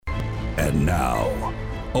And now,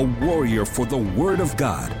 a warrior for the Word of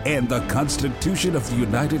God and the Constitution of the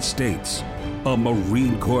United States, a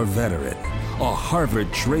Marine Corps veteran, a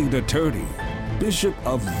Harvard-trained attorney, Bishop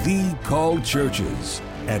of the Called Churches,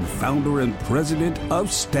 and founder and president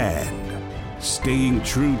of STAND. Staying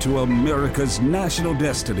true to America's national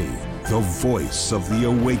destiny, the voice of the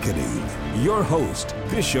awakening. Your host,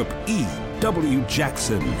 Bishop E.W.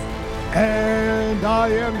 Jackson. And I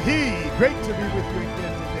am he. Great to be with you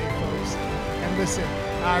again today, folks. And listen,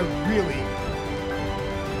 I really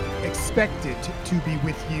expected to be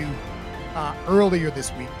with you earlier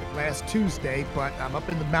this week, last Tuesday, but I'm up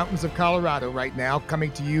in the mountains of Colorado right now,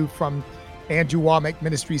 coming to you from Andrew Wommack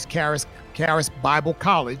Ministries Charis Bible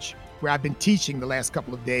College, where I've been teaching the last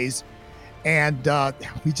couple of days. And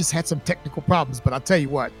we just had some technical problems, but I'll tell you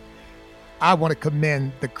what, I want to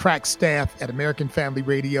commend the crack staff at American Family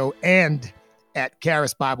Radio and at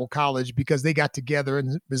Charis Bible College, because they got together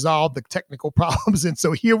and resolved the technical problems. And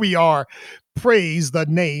so here we are. Praise the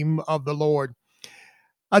name of the Lord.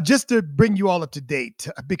 Just to bring you all up to date,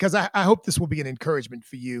 because I hope this will be an encouragement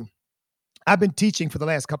for you. I've been teaching for the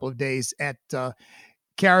last couple of days at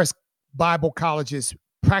Charis Bible College's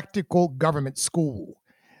Practical Government School.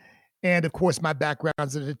 And of course, my background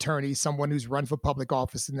as an attorney, someone who's run for public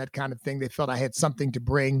office and that kind of thing. They felt I had something to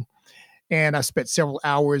bring. And I spent several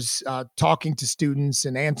hours talking to students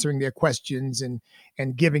and answering their questions and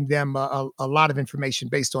giving them a lot of information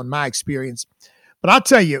based on my experience. But I'll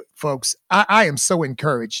tell you, folks, I am so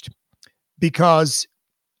encouraged because,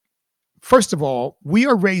 first of all, we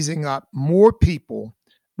are raising up more people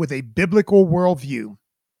with a biblical worldview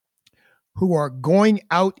who are going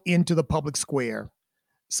out into the public square.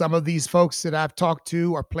 Some of these folks that I've talked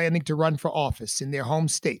to are planning to run for office in their home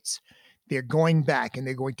states. They're going back and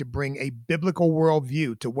they're going to bring a biblical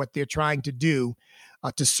worldview to what they're trying to do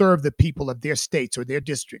to serve the people of their states or their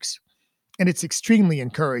districts. And it's extremely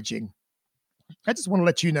encouraging. I just want to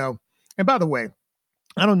let you know, and by the way,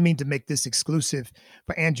 I don't mean to make this exclusive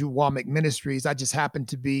for Andrew Wommack Ministries. I just happen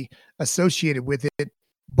to be associated with it,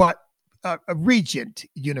 but Regent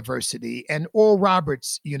University and Oral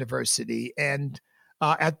Roberts University and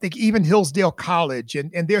I think even Hillsdale College,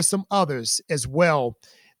 and there's some others as well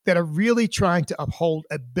that are really trying to uphold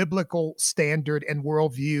a biblical standard and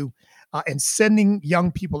worldview and sending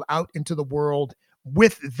young people out into the world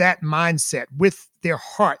with that mindset, with their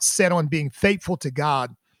hearts set on being faithful to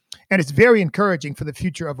God. And it's very encouraging for the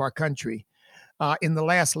future of our country. In the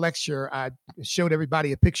last lecture, I showed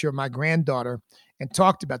everybody a picture of my granddaughter and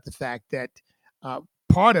talked about the fact that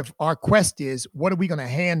part of our quest is, what are we going to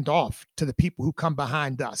hand off to the people who come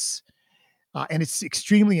behind us? And it's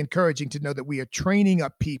extremely encouraging to know that we are training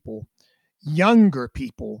up people, younger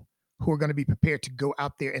people, who are going to be prepared to go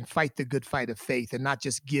out there and fight the good fight of faith and not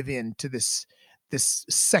just give in to this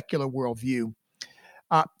secular worldview.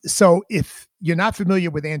 So if you're not familiar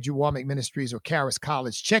with Andrew Wommack Ministries or Charis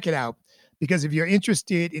College, check it out, because if you're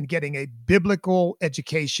interested in getting a biblical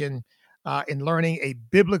education and learning a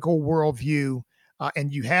biblical worldview,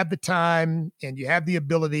 and you have the time and you have the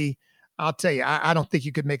ability, I'll tell you, I don't think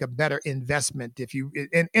you could make a better investment if you,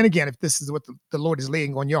 and again, if this is what the Lord is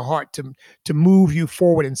laying on your heart to move you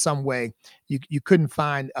forward in some way, you couldn't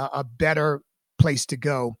find a better place to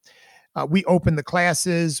go. We open the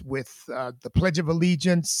classes with the Pledge of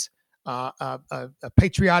Allegiance, a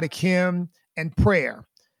patriotic hymn, and prayer.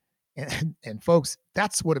 And folks,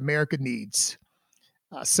 that's what America needs.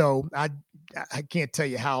 So I can't tell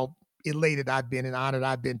you how elated I've been and honored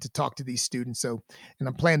I've been to talk to these students. And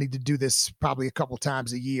I'm planning to do this probably a couple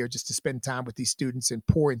times a year, just to spend time with these students and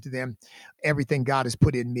pour into them everything God has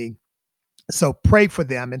put in me. So pray for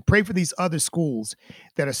them and pray for these other schools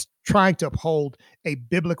that are trying to uphold a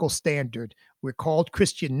biblical standard. We're called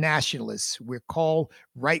Christian nationalists. We're called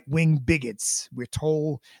right-wing bigots. We're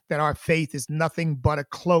told that our faith is nothing but a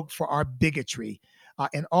cloak for our bigotry.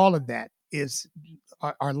 And all of that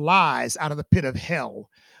are lies out of the pit of hell.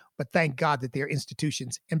 But thank God that there are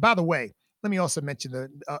institutions. And by the way, let me also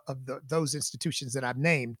mention those institutions that I've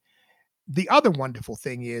named. The other wonderful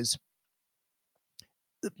thing is,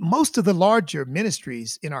 most of the larger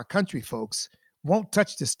ministries in our country, folks, won't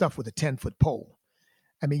touch this stuff with a 10-foot pole.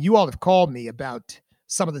 I mean, you all have called me about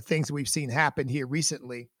some of the things that we've seen happen here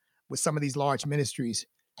recently with some of these large ministries.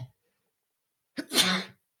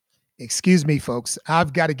 Excuse me, folks.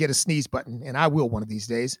 I've got to get a sneeze button, and I will one of these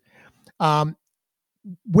days,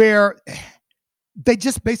 where they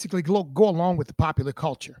just basically go along with the popular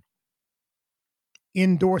culture,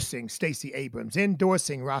 endorsing Stacey Abrams,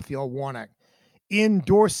 endorsing Raphael Warnock,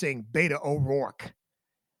 endorsing Beto O'Rourke,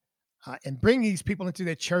 and bringing these people into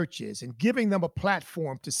their churches and giving them a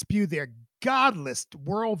platform to spew their godless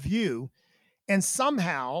worldview and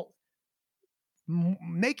somehow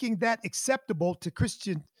making that acceptable to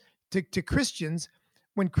Christians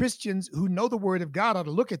when Christians who know the word of God ought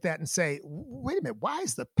to look at that and say, wait a minute, why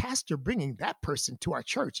is the pastor bringing that person to our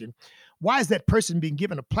church? And why is that person being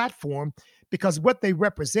given a platform? Because what they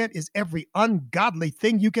represent is every ungodly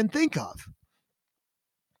thing you can think of.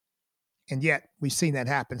 And yet we've seen that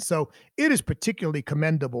happen. So it is particularly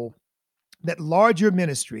commendable that larger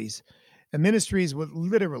ministries and ministries with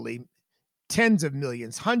literally tens of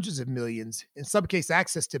millions, hundreds of millions, in some cases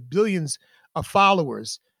access to billions of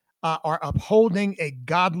followers, are upholding a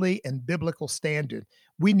godly and biblical standard.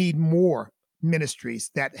 We need more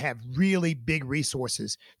ministries that have really big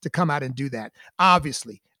resources to come out and do that.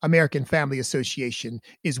 Obviously, American Family Association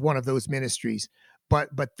is one of those ministries,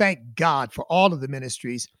 but thank God for all of the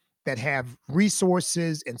ministries that have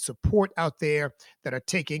resources and support out there that are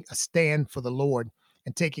taking a stand for the Lord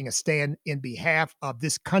and taking a stand in behalf of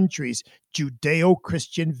this country's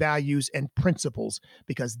Judeo-Christian values and principles,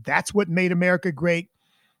 because that's what made America great.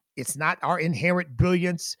 It's not our inherent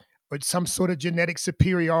brilliance or some sort of genetic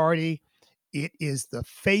superiority. It is the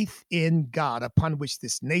faith in God upon which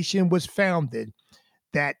this nation was founded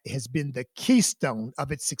that has been the keystone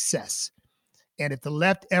of its success. And if the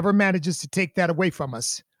left ever manages to take that away from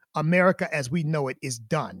us, America as we know it is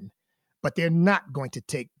done. But they're not going to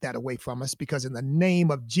take that away from us, because in the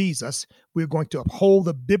name of Jesus, we're going to uphold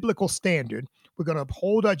the biblical standard. We're going to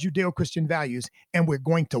uphold our Judeo-Christian values, and we're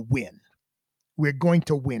going to win. We're going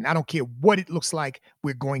to win. I don't care what it looks like.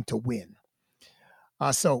 We're going to win.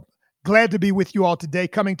 So glad to be with you all today,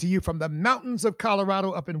 coming to you from the mountains of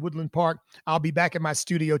Colorado up in Woodland Park. I'll be back in my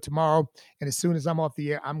studio tomorrow. And as soon as I'm off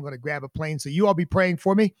the air, I'm going to grab a plane. So you all be praying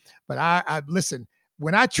for me. But I listen,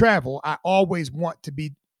 when I travel, I always want to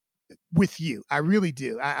be with you. I really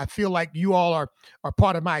do. I feel like you all are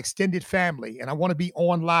part of my extended family, and I want to be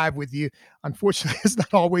on live with you. Unfortunately, it's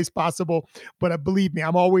not always possible, but believe me,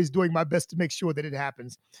 I'm always doing my best to make sure that it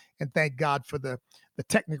happens. And thank God for the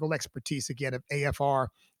technical expertise again of AFR,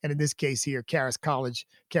 and in this case here, Charis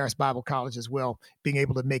Bible College as well, being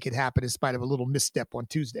able to make it happen in spite of a little misstep on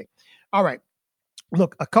Tuesday. All right.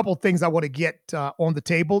 Look, a couple of things I want to get on the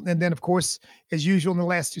table. And then, of course, as usual in the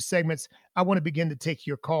last two segments, I want to begin to take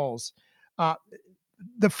your calls.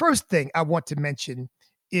 The first thing I want to mention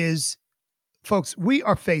is, folks, we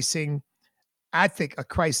are facing, I think, a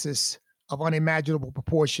crisis of unimaginable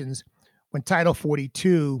proportions when Title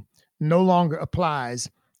 42 no longer applies,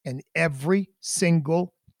 and every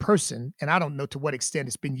single person, and I don't know to what extent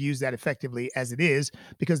it's been used that effectively as it is,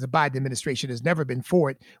 because the Biden administration has never been for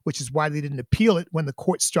it, which is why they didn't appeal it when the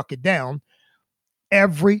court struck it down.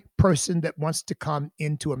 Every person that wants to come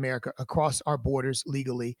into America across our borders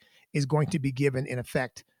legally is going to be given, in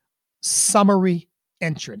effect, summary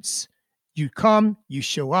entrance. You come, you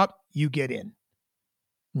show up, you get in.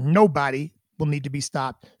 Nobody will need to be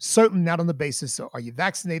stopped, certainly not on the basis of, are you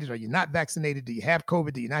vaccinated? Are you not vaccinated? Do you have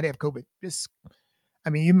COVID? Do you not have COVID?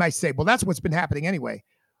 You might say, well, that's what's been happening anyway,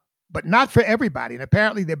 but not for everybody. And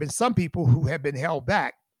apparently there have been some people who have been held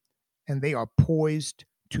back, and they are poised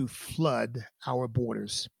to flood our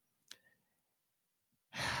borders.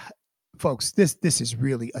 Folks, this is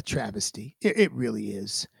really a travesty. It really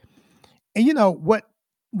is. And you know,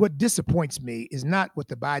 what disappoints me is not what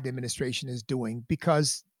the Biden administration is doing,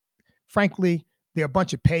 because frankly, they're a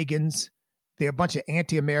bunch of pagans. They're a bunch of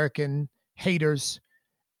anti-American haters.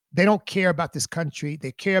 They don't care about this country.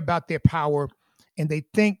 They care about their power. And they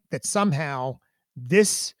think that somehow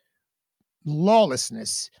this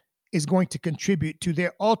lawlessness is going to contribute to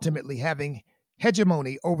their ultimately having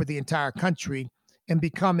hegemony over the entire country and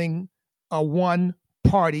becoming a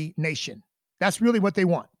one-party nation. That's really what they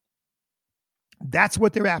want. That's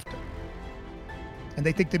what they're after. And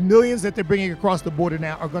they think the millions that they're bringing across the border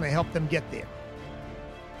now are going to help them get there.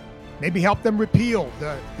 Maybe help them repeal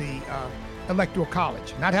the Electoral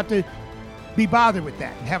College, not have to be bothered with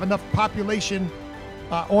that, and have enough population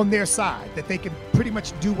on their side that they can pretty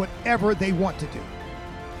much do whatever they want to do.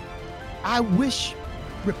 I wish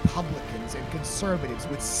Republicans and conservatives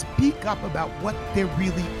would speak up about what they're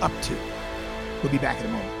really up to. We'll be back in a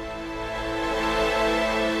moment.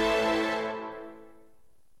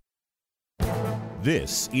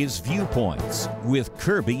 This is Viewpoints with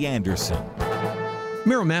Kirby Anderson.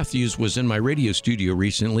 Merrill Matthews was in my radio studio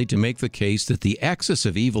recently to make the case that the axis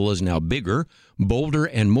of evil is now bigger, bolder,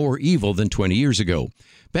 and more evil than 20 years ago.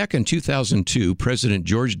 Back in 2002, President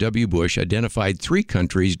George W. Bush identified 3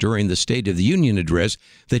 countries during the State of the Union address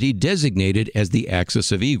that he designated as the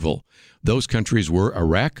axis of evil. Those countries were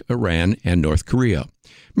Iraq, Iran, and North Korea.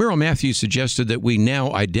 Merrill Matthews suggested that we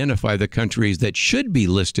now identify the countries that should be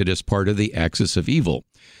listed as part of the axis of evil.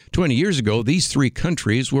 20 years ago, these 3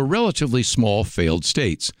 countries were relatively small, failed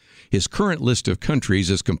states. His current list of countries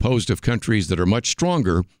is composed of countries that are much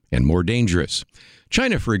stronger and more dangerous.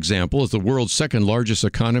 China, for example, is the world's second largest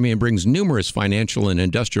economy and brings numerous financial and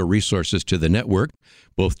industrial resources to the network.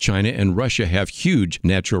 Both China and Russia have huge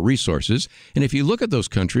natural resources. And if you look at those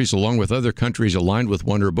countries, along with other countries aligned with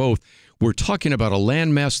one or both, we're talking about a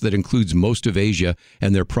landmass that includes most of Asia,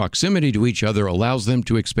 and their proximity to each other allows them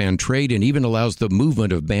to expand trade and even allows the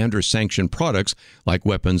movement of banned or sanctioned products like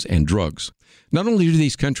weapons and drugs. Not only do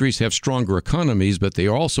these countries have stronger economies, but they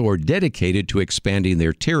also are dedicated to expanding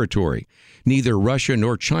their territory. Neither Russia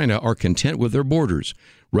nor China are content with their borders.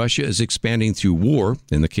 Russia is expanding through war,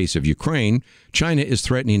 in the case of Ukraine. China is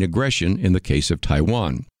threatening aggression, in the case of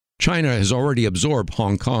Taiwan. China has already absorbed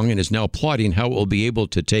Hong Kong and is now plotting how it will be able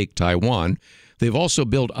to take Taiwan. They've also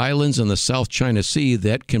built islands in the South China Sea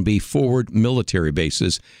that can be forward military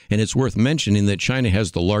bases, and it's worth mentioning that China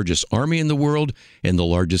has the largest army in the world and the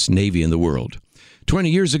largest navy in the world.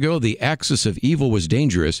 20 years ago, the axis of evil was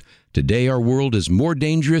dangerous. Today, our world is more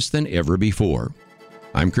dangerous than ever before.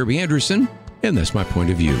 I'm Kirby Anderson, and that's my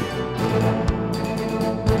point of view.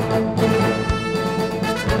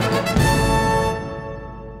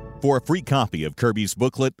 For a free copy of Kirby's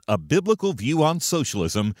booklet, A Biblical View on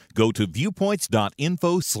Socialism, go to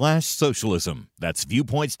viewpoints.info/socialism. That's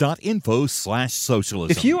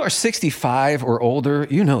viewpoints.info/socialism. If you are 65 or older,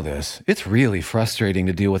 you know this. It's really frustrating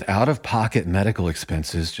to deal with out-of-pocket medical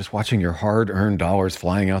expenses, just watching your hard-earned dollars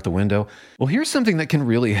flying out the window. Well, here's something that can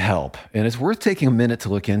really help, and it's worth taking a minute to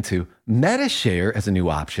look into. Medi-Share has a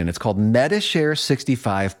new option. It's called Medi-Share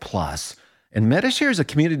 65 Plus. And Medi-Share is a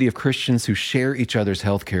community of Christians who share each other's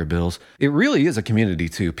healthcare bills. It really is a community,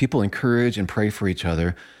 too. People encourage and pray for each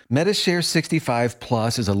other. Medi-Share 65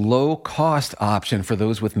 Plus is a low-cost option for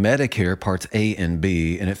those with Medicare Parts A and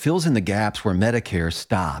B, and it fills in the gaps where Medicare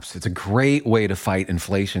stops. It's a great way to fight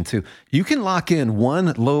inflation, too. You can lock in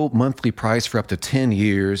one low monthly price for up to 10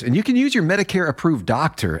 years, and you can use your Medicare-approved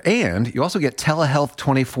doctor, and you also get telehealth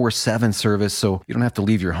 24/7 service, so you don't have to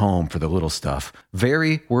leave your home for the little stuff.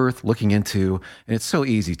 Very worth looking into, and it's so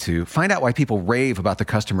easy to. Find out why people rave about the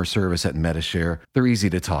customer service at Medi-Share. They're easy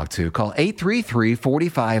to talk to. Call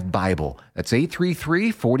 833-45-BIBLE. That's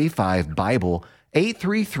 833-45-BIBLE.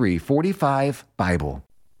 833-45-BIBLE.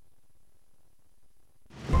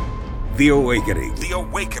 The Awakening. The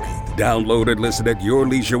Awakening. Download and listen at your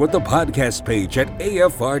leisure with the podcast page at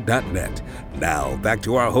afr.net. Now, back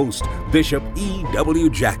to our host, Bishop E.W.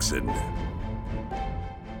 Jackson.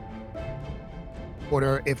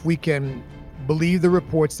 Order, if we can believe the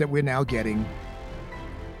reports that we're now getting,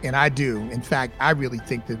 and I do. In fact, I really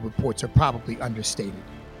think the reports are probably understated.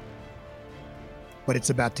 But it's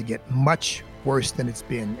about to get much worse than it's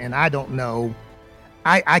been. And I don't know.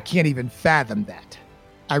 I can't even fathom that.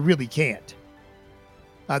 I really can't.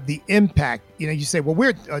 The impact, you say, well,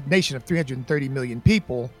 we're a nation of 330 million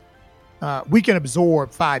people. We can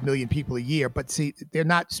absorb 5 million people a year. But see, they're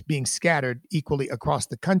not being scattered equally across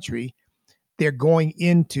the country. They're going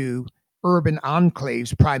into urban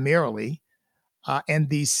enclaves primarily. And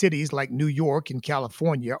these cities like New York and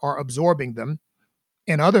California are absorbing them,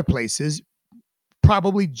 and other places,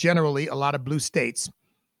 probably generally a lot of blue states.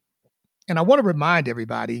 And I want to remind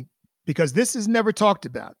everybody, because this is never talked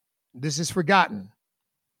about, this is forgotten,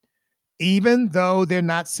 even though they're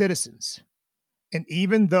not citizens, and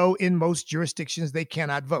even though in most jurisdictions they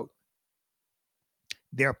cannot vote,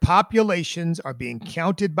 their populations are being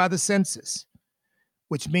counted by the census,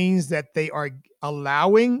 which means that they are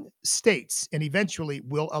allowing states, and eventually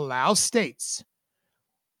will allow states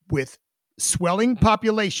with swelling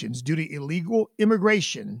populations due to illegal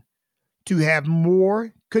immigration to have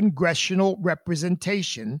more congressional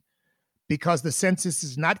representation, because the census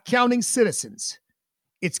is not counting citizens,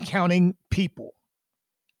 it's counting people.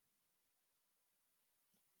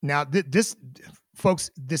 Now, folks,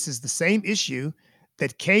 this is the same issue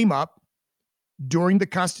that came up during the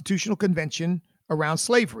Constitutional Convention around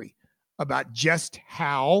slavery, about just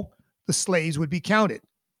how the slaves would be counted.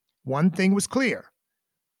 One thing was clear.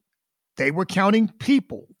 They were counting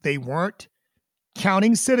people. They weren't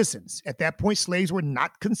counting citizens. At that point, slaves were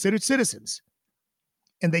not considered citizens.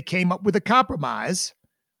 And they came up with a compromise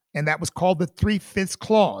And that was called the 3/5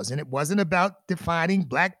 clause. And it wasn't about defining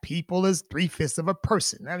black people as 3/5 of a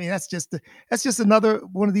person. I mean, that's just another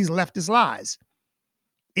one of these leftist lies.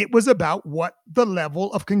 It was about what the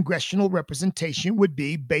level of congressional representation would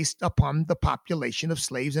be based upon the population of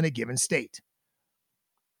slaves in a given state.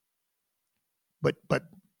 But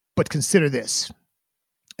consider this.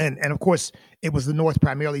 And of course, it was the North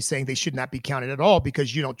primarily saying they should not be counted at all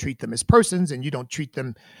because you don't treat them as persons and you don't treat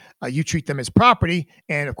them, you treat them as property.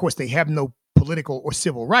 And of course, they have no political or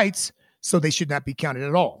civil rights, so they should not be counted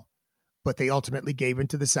at all. But they ultimately gave in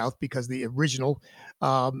to the South because the original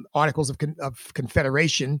Articles of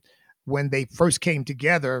Confederation, when they first came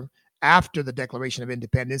together after the Declaration of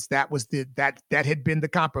Independence, that had been the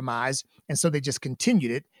compromise. And so they just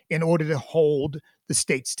continued it in order to hold the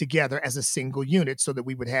states together as a single unit so that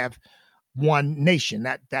we would have one nation.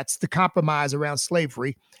 That's the compromise around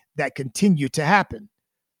slavery that continued to happen.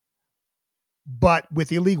 But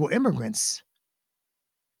with illegal immigrants,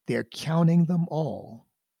 they're counting them all.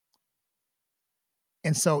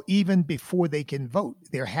 And so even before they can vote,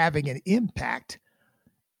 they're having an impact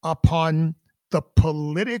upon the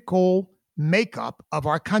political makeup of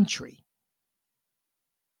our country.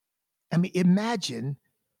 I mean, imagine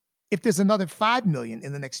if there's another 5 million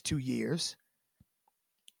in the next 2 years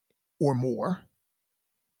or more,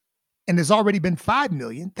 and there's already been 5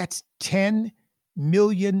 million, that's 10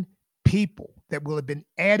 million people that will have been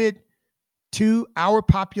added to our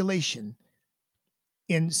population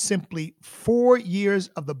in simply 4 years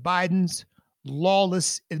of the Biden's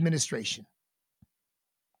lawless administration.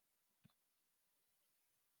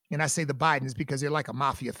 And I say the Bidens because they're like a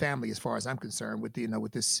mafia family as far as I'm concerned with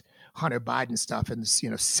with this Hunter Biden stuff and this,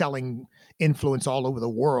 selling influence all over the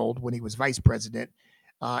world when he was vice president,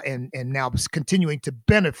 and now continuing to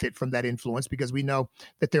benefit from that influence because we know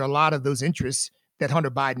that there are a lot of those interests that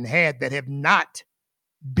Hunter Biden had that have not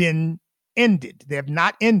been ended. They have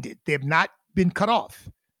not ended. They have not been cut off.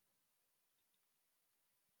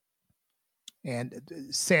 And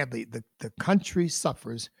sadly, the country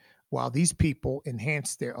suffers while these people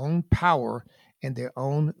enhance their own power and their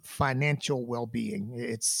own financial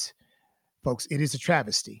well-being. Folks, it is a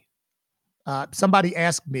travesty. Somebody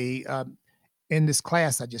asked me in this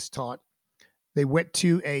class I just taught, they went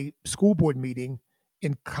to a school board meeting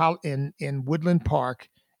in Woodland Park.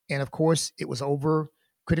 And of course, it was over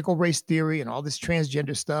critical race theory and all this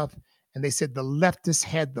transgender stuff. And they said the leftists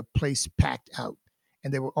had the place packed out.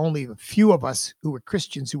 And there were only a few of us who were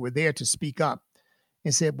Christians who were there to speak up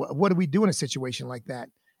and said, well, what do we do in a situation like that?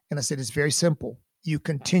 And I said, it's very simple. You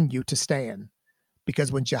continue to stand.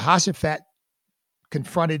 Because when Jehoshaphat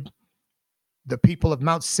confronted the people of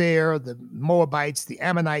Mount Seir, the Moabites, the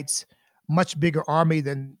Ammonites, much bigger army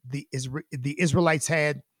than the Israelites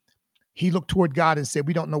had, he looked toward God and said,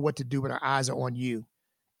 we don't know what to do, but our eyes are on you.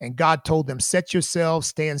 And God told them, set yourselves,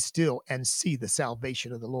 stand still, and see the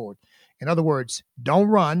salvation of the Lord. In other words, don't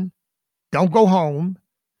run, don't go home,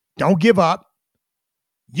 don't give up.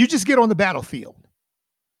 You just get on the battlefield.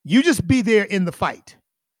 You just be there in the fight.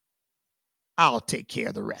 I'll take care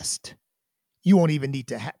of the rest. You won't even need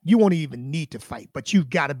to fight, but you've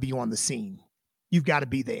got to be on the scene. You've got to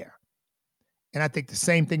be there. And I think the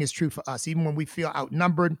same thing is true for us. Even when we feel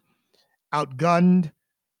outnumbered, outgunned,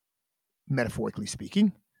 metaphorically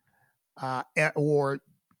speaking, or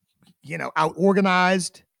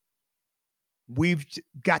outorganized, we've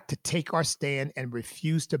got to take our stand and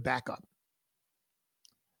refuse to back up.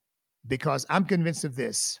 Because I'm convinced of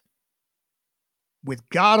this. With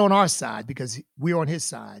God on our side, because we're on his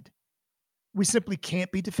side, we simply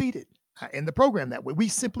can't be defeated. In the program that way, we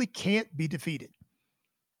simply can't be defeated.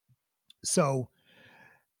 So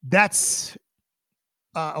that's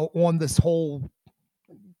on this whole,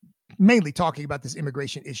 mainly talking about this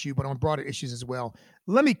immigration issue, but on broader issues as well.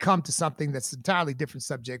 Let me come to something that's an entirely different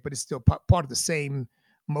subject, but it's still part of the same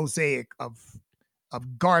mosaic of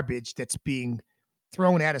garbage that's being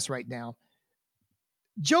thrown at us right now.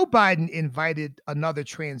 Joe Biden invited another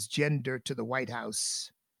transgender to the White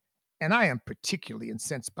House, and I am particularly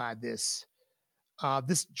incensed by this.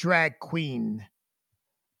 This drag queen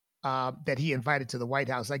that he invited to the White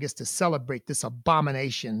House, I guess, to celebrate this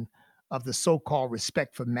abomination of the so-called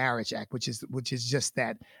Respect for Marriage Act, which is just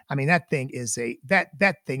that. I mean, that thing is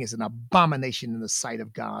that thing is an abomination in the sight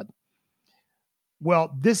of God.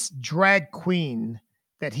 Well, this drag queen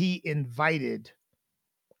that he invited.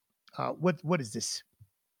 What is this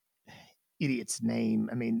idiot's name?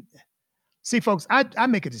 I mean, see, folks, I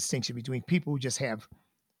make a distinction between people who just have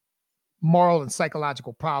moral and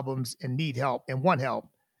psychological problems and need help and want help,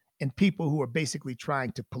 and people who are basically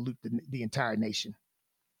trying to pollute the entire nation.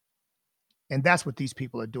 And that's what these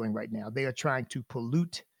people are doing right now. They are trying to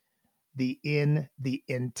pollute in the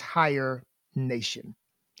entire nation.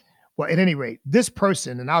 Well, at any rate, this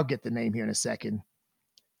person, and I'll get the name here in a second.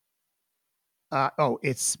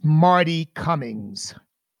 It's Marty Cummings.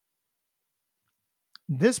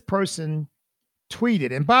 This person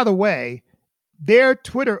tweeted, and by the way, their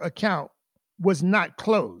Twitter account was not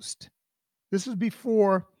closed. This was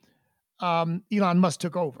before Elon Musk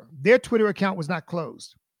took over. Their Twitter account was not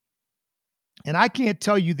closed. And I can't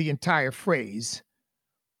tell you the entire phrase,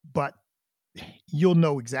 but you'll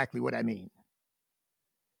know exactly what I mean.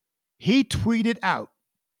 He tweeted out,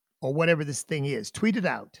 or whatever this thing is, tweeted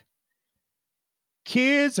out,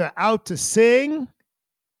 kids are out to sing,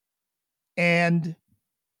 and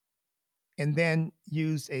then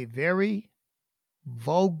use a very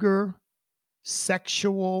vulgar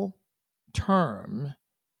sexual term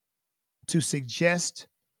to suggest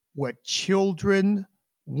what children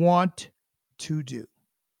want to do.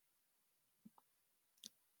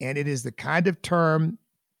 And it is the kind of term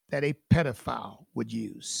that a pedophile would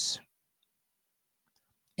use.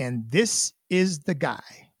 And this is the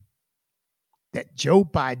guy that Joe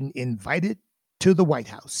Biden invited to the White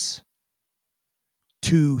House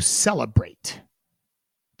to celebrate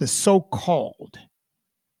the so-called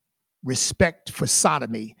Respect for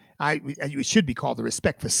Sodomy. It should be called the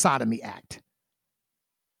Respect for Sodomy Act.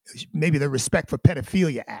 Maybe the Respect for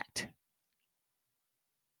Pedophilia Act.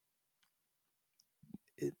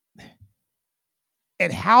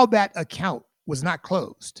 And how that account was not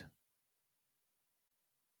closed.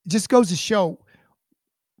 It just goes to show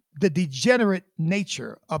the degenerate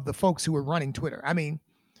nature of the folks who are running Twitter. I mean,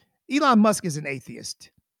 Elon Musk is an atheist,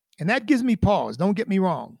 and that gives me pause. Don't get me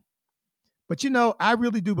wrong. But I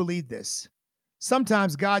really do believe this.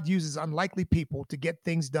 Sometimes God uses unlikely people to get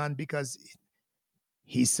things done because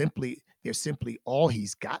they're simply all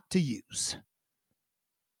he's got to use.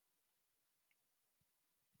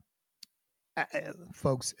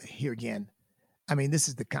 Folks, here again, I mean, this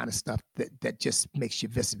is the kind of stuff that just makes you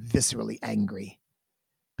viscerally angry,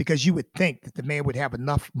 because you would think that the man would have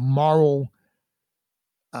enough moral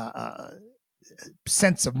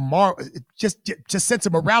sense of just sense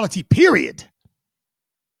of morality, period.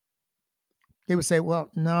 They would say,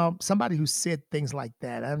 well, no, somebody who said things like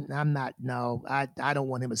that, I don't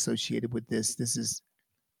want him associated with this.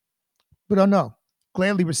 But oh no,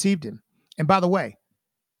 gladly received him. And by the way,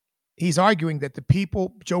 he's arguing that the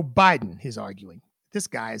people, Joe Biden is arguing, this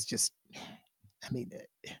guy is just,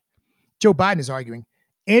 Joe Biden is arguing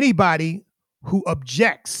anybody who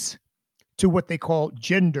objects to what they call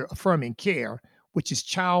gender affirming care, which is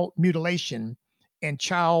child mutilation and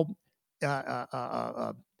child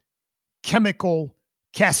chemical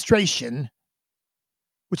castration,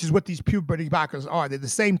 which is what these puberty blockers are. They're the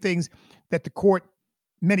same things that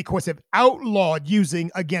many courts have outlawed using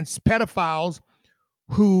against pedophiles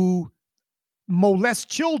who molest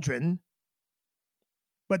children.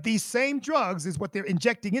 But these same drugs is what they're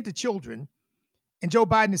injecting into children. And Joe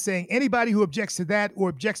Biden is saying anybody who objects to that or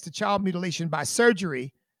objects to child mutilation by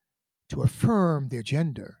surgery to affirm their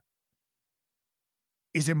gender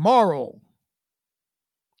is immoral.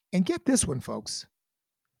 And get this one, folks,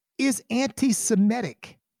 is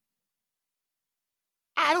anti-Semitic.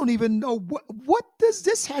 I don't even know what does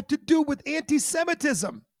this have to do with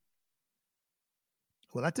anti-Semitism?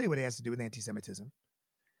 Well, I'll tell you what it has to do with anti-Semitism.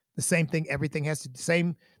 The same thing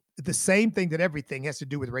the same thing that everything has to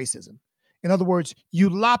do with racism. In other words, you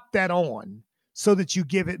lop that on so that you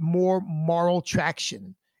give it more moral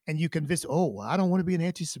traction, and you convince, I don't want to be an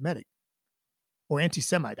anti-Semitic or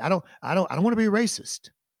anti-Semite. I don't want to be a racist.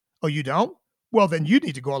 Oh, you don't? Well, then you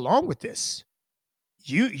need to go along with this.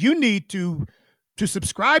 You need to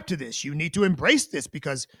subscribe to this. You need to embrace this,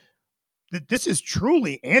 because this is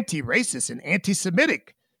truly anti-racist and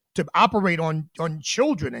anti-Semitic to operate on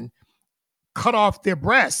children and cut off their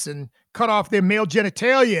breasts and cut off their male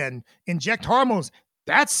genitalia and inject hormones.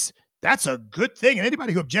 That's a good thing. And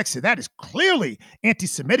anybody who objects to that is clearly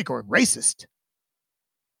anti-Semitic or racist.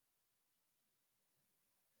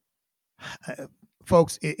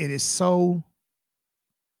 Folks, it is so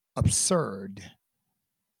absurd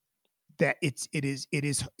that it is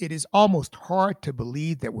almost hard to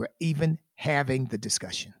believe that we're even having the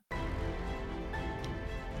discussion.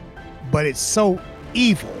 But it's so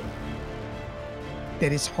evil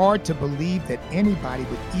that it's hard to believe that anybody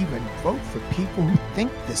would even vote for people who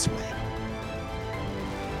think this way.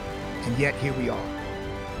 And yet here we are.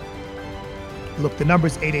 Look, the number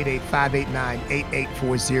is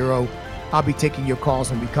 888-589-8840. I'll be taking your calls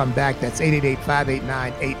when we come back. That's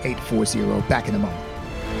 888-589-8840. Back in a moment.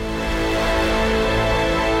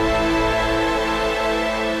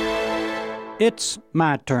 It's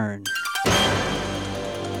my turn.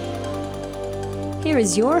 Here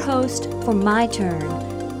is your host for My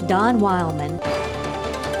Turn, Don Wildman.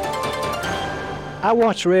 I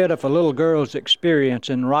once read of a little girl's experience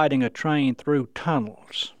in riding a train through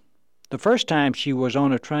tunnels. The first time she was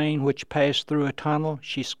on a train which passed through a tunnel,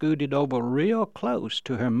 she scooted over real close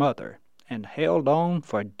to her mother and held on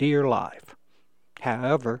for dear life.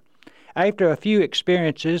 However, after a few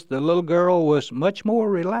experiences, the little girl was much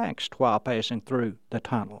more relaxed while passing through the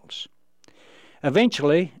tunnels.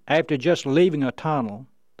 Eventually, after just leaving a tunnel,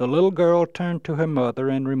 the little girl turned to her mother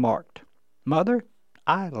and remarked, "Mother,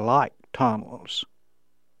 I like tunnels."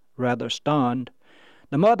 Rather stunned,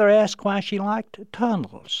 the mother asked why she liked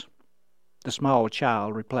tunnels. The small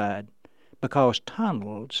child replied, "Because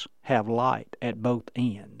tunnels have light at both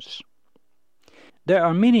ends." There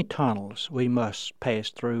are many tunnels we must pass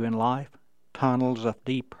through in life, tunnels of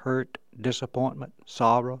deep hurt, disappointment,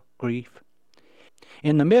 sorrow, grief.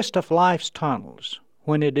 In the midst of life's tunnels,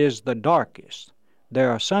 when it is the darkest,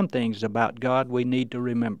 there are some things about God we need to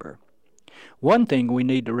remember. One thing we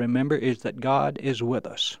need to remember is that God is with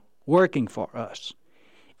us, working for us,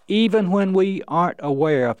 even when we aren't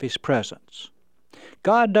aware of His presence.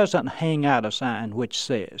 God doesn't hang out a sign which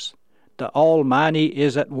says, "The Almighty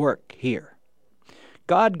is at work here."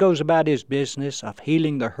 God goes about His business of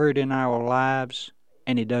healing the hurt in our lives,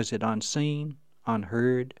 and He does it unseen,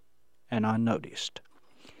 unheard, and unnoticed.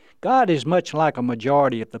 God is much like a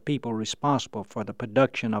majority of the people responsible for the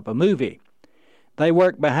production of a movie. They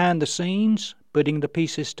work behind the scenes, putting the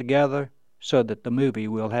pieces together so that the movie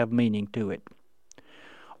will have meaning to it.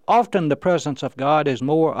 Often the presence of God is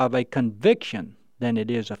more of a conviction than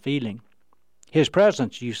it is a feeling. His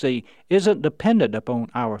presence, you see, isn't dependent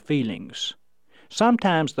upon our feelings.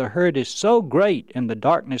 Sometimes the hurt is so great in the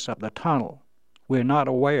darkness of the tunnel, we're not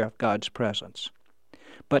aware of God's presence.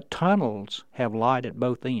 But tunnels have light at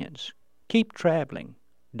both ends. Keep traveling.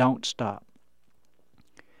 Don't stop.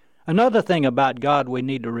 Another thing about God we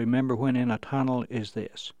need to remember when in a tunnel is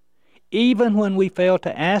this. Even when we fail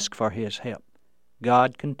to ask for His help,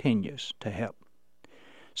 God continues to help.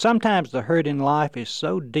 Sometimes the hurt in life is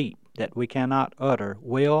so deep that we cannot utter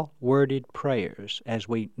well-worded prayers as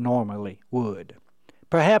we normally would.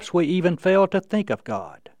 Perhaps we even fail to think of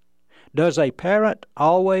God. Does a parent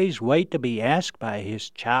always wait to be asked by his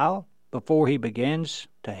child before he begins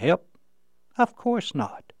to help? Of course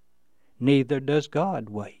not. Neither does God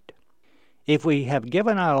wait. If we have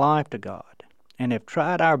given our life to God and have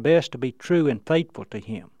tried our best to be true and faithful to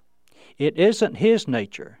Him, it isn't His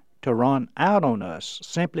nature to run out on us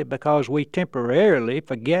simply because we temporarily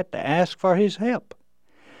forget to ask for His help.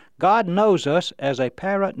 God knows us as a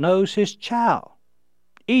parent knows his child,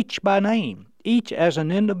 each by name, each as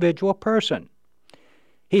an individual person.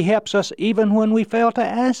 He helps us even when we fail to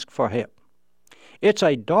ask for help. It's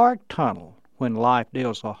a dark tunnel when life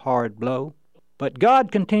deals a hard blow, but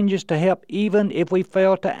God continues to help even if we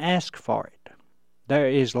fail to ask for it. There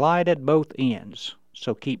is light at both ends,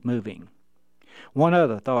 so keep moving. One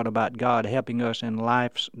other thought about God helping us in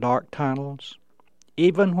life's dark tunnels.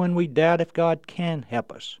 Even when we doubt if God can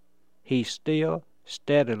help us, He's still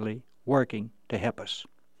steadily working to help us.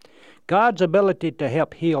 God's ability to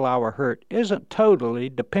help heal our hurt isn't totally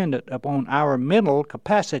dependent upon our mental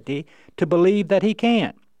capacity to believe that He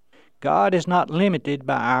can. God is not limited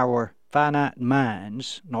by our finite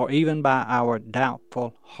minds, nor even by our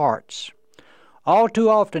doubtful hearts. All too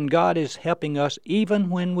often, God is helping us even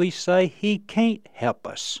when we say He can't help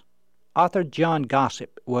us. Author John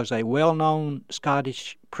Gossip was a well-known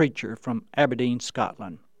Scottish preacher from Aberdeen,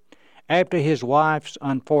 Scotland. After his wife's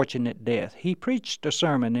unfortunate death, he preached a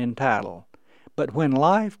sermon entitled, "But When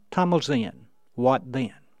Life Tumbles In, What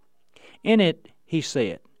Then?" In it, he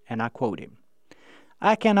said, and I quote him,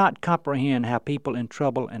 "I cannot comprehend how people in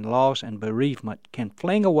trouble and loss and bereavement can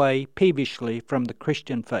fling away peevishly from the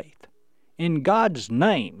Christian faith. In God's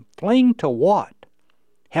name, fling to what?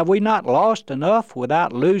 Have we not lost enough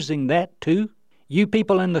without losing that too? You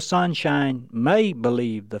people in the sunshine may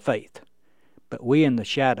believe the faith, but we in the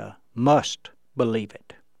shadow must believe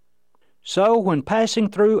it." So when passing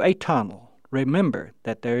through a tunnel, remember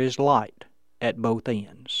that there is light at both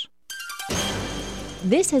ends.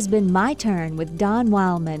 This has been My Turn with Don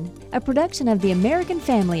Wildman, a production of the American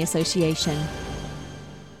Family Association.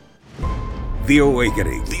 The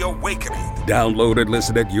Awakening. The Awakening. Download and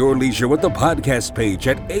listen at your leisure with the podcast page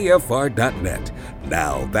at afr.net.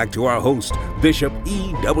 Now, back to our host, Bishop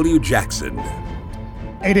E.W. Jackson.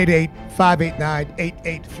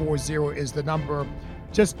 888-589-8840 is the number.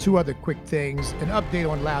 Just two other quick things. An update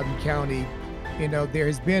on Loudoun County. You know, there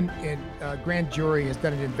has been a grand jury has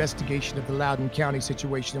done an investigation of the Loudoun County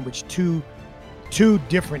situation in which two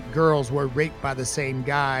different girls were raped by the same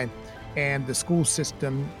guy. and the school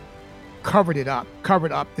system covered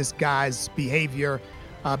up this guy's behavior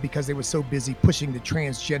because they were so busy pushing the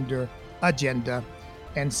transgender agenda.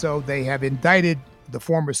 And so they have indicted the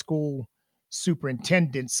former school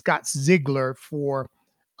superintendent, Scott Ziegler, for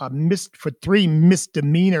 3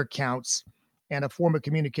 misdemeanor counts, and a former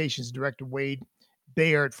communications director, Wade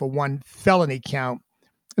Baird, for 1 felony count.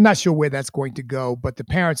 I'm not sure where that's going to go, but the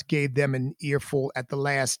parents gave them an earful at the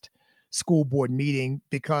last school board meeting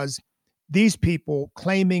because these people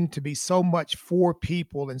claiming to be so much for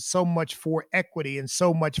people and so much for equity and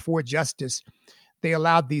so much for justice, they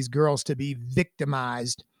allowed these girls to be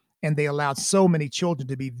victimized, and they allowed so many children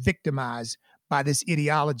to be victimized by this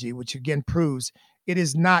ideology, which again proves it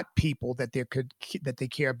is not people that they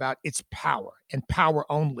care about. It's power, and power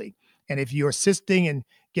only. And if you're assisting and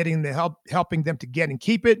getting the help, helping them to get and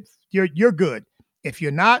keep it, you're good. If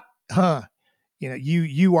you're not,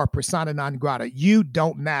 you are persona non grata. You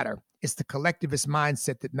don't matter. It's the collectivist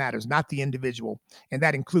mindset that matters, not the individual. And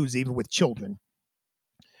that includes even with children.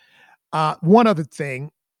 One other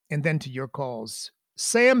thing, and then to your calls.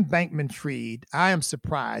 Sam Bankman-Fried, I am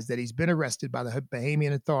surprised that he's been arrested by the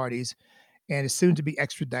Bahamian authorities and is soon to be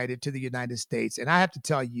extradited to the United States. And I have to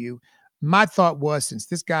tell you, my thought was, since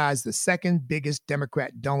this guy's the second biggest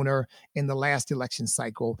Democrat donor in the last election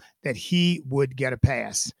cycle, that he would get a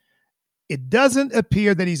pass. It doesn't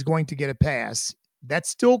appear that he's going to get a pass. That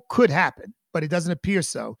still could happen, but it doesn't appear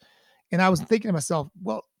so. And I was thinking to myself,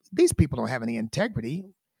 well, these people don't have any integrity.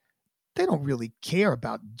 They don't really care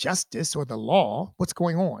about justice or the law. What's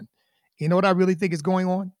going on? You know what I really think is going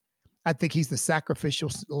on? I think he's the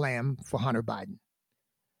sacrificial lamb for Hunter Biden.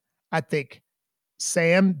 I think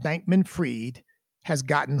Sam Bankman-Fried has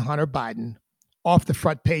gotten Hunter Biden off the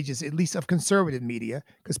front pages, at least of conservative media,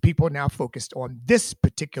 because people are now focused on this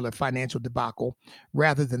particular financial debacle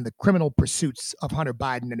rather than the criminal pursuits of Hunter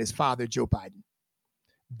Biden and his father, Joe Biden.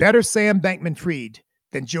 Better Sam Bankman-Fried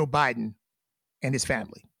than Joe Biden and his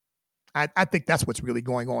family. I think that's what's really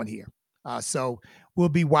going on here. So we'll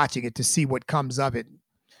be watching it to see what comes of it.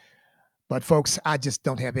 But folks, I just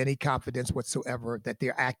don't have any confidence whatsoever that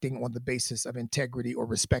they're acting on the basis of integrity or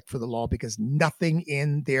respect for the law, because nothing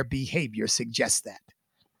in their behavior suggests that.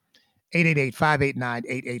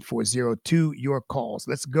 888-589-8840 to your calls.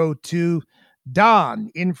 Let's go to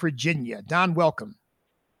Don in Virginia. Don, welcome.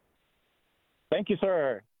 Thank you,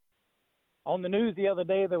 sir. On the news the other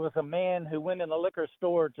day, there was a man who went in a liquor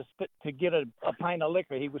store to get a pint of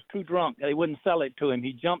liquor. He was too drunk. They wouldn't sell it to him.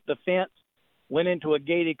 He jumped the fence, went into a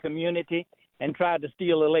gated community, and tried to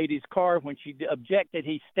steal a lady's car. When she objected,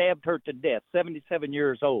 he stabbed her to death, 77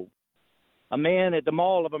 years old. A man at the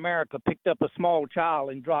Mall of America picked up a small child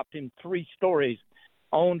and dropped him 3 stories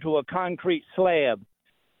onto a concrete slab.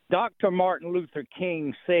 Dr. Martin Luther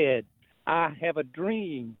King said, "I have a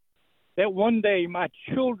dream that one day my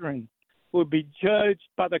children will be judged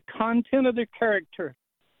by the content of their character,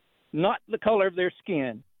 not the color of their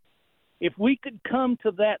skin." If we could come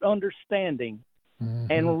to that understanding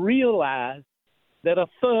and realize that a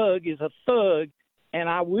thug is a thug, and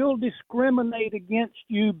I will discriminate against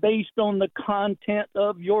you based on the content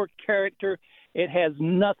of your character, it has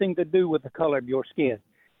nothing to do with the color of your skin.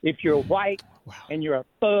 If you're white and you're a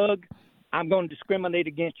thug, I'm going to discriminate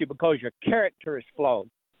against you because your character is flawed.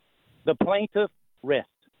 The plaintiff rests.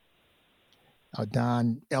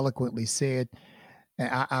 Don eloquently said,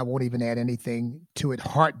 I won't even add anything to it,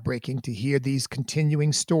 heartbreaking to hear these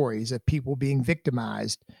continuing stories of people being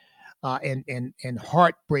victimized, and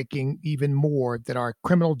heartbreaking even more that our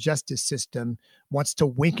criminal justice system wants to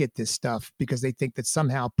wink at this stuff because they think that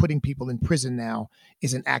somehow putting people in prison now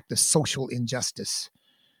is an act of social injustice.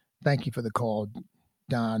 Thank you for the call,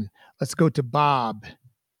 Don. Let's go to Bob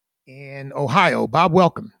in Ohio. Bob,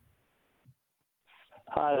 welcome.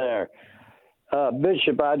 Hi there.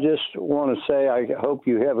 Bishop, I just want to say I hope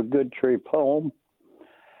you have a good trip home.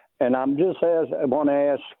 And I want to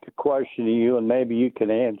ask a question to you, and maybe you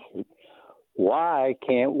can answer. Why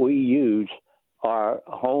can't we use our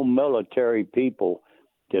home military people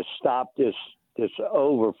to stop this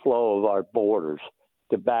overflow of our borders,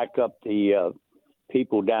 to back up the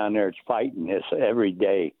people down there that's fighting this every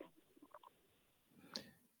day?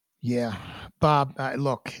 Yeah, Bob,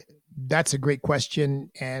 look, that's a great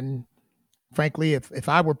question. And frankly, if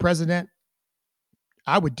I were president,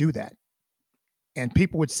 I would do that. And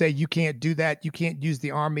people would say, you can't do that. You can't use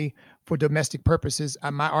the Army for domestic purposes.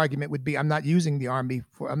 My argument would be, I'm not using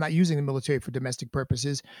the military for domestic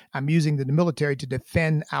purposes. I'm using the military to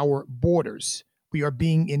defend our borders. We are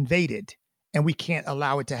being invaded, and we can't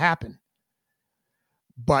allow it to happen.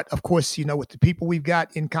 But of course, with the people we've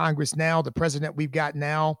got in Congress now, the president we've got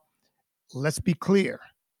now, let's be clear.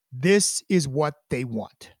 This is what they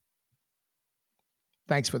want.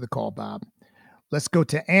 Thanks for the call, Bob. Let's go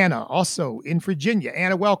to Anna, also in Virginia.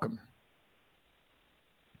 Anna, welcome.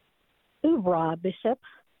 Hoorah, Bishop,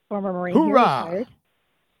 former Marine. Hoorah!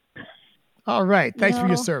 All right. Thanks for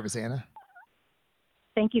your service, Anna.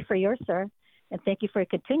 Thank you for yours, sir, and thank you for your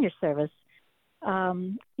continued service.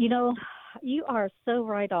 You are so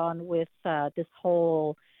right on with this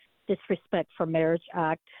whole Disrespect for Marriage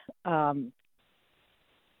Act,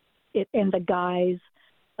 it in the guise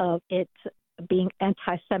of it being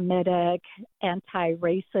anti-Semitic,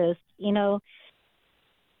 anti-racist.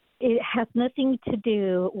 It has nothing to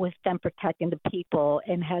do with them protecting the people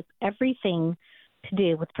and has everything to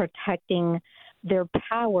do with protecting their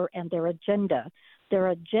power and their agenda.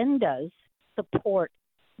 Their agendas support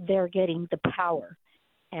their getting the power.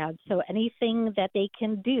 And so anything that they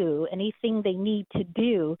can do, anything they need to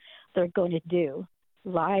do, they're going to do.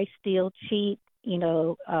 Lie, steal, cheat,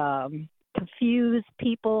 confuse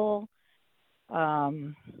people,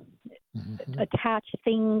 attach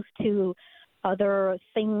things to other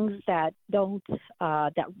things that don't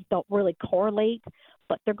really correlate,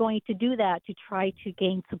 but they're going to do that to try to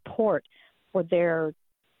gain support for their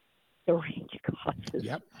range causes.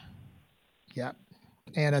 Yep.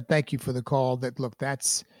 Anna, thank you for the call. That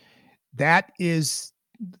is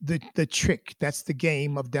the trick. That's the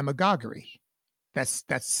game of demagoguery.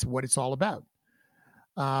 That's what it's all about.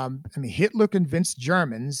 Hitler convinced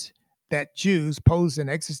Germans that Jews posed an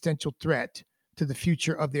existential threat to the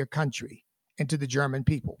future of their country and to the German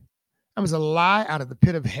people. That was a lie out of the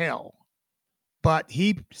pit of hell. But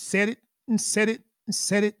he said it and said it and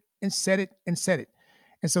said it and said it and said it.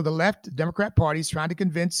 And so the left, the Democrat Party, is trying to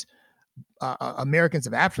convince Americans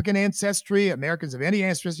of African ancestry, Americans of any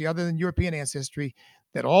ancestry other than European ancestry,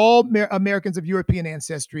 that all Americans of European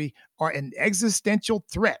ancestry are an existential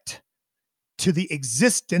threat to the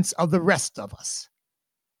existence of the rest of us.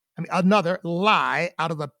 Another lie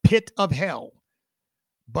out of the pit of hell.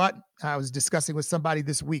 But I was discussing with somebody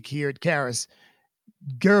this week here at Caris,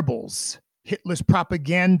 Goebbels, Hitler's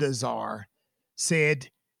propaganda czar, said,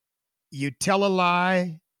 you tell a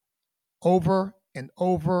lie over and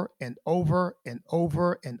over and over and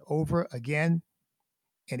over and over again,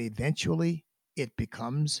 and eventually it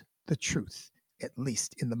becomes the truth, at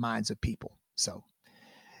least in the minds of people. So,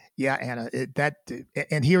 yeah, Anna,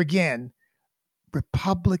 and here again,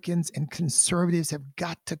 Republicans and conservatives have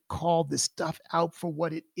got to call this stuff out for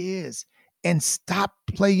what it is and stop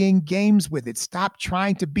playing games with it. Stop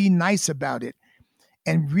trying to be nice about it.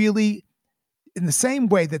 And really, in the same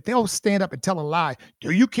way that they'll stand up and tell a lie,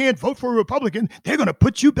 you can't vote for a Republican, they're going to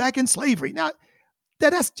put you back in slavery. Now,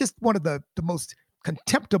 that's just one of the most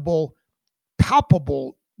contemptible,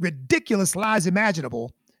 palpable, ridiculous lies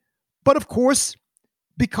imaginable. But of course,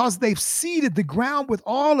 because they've seeded the ground with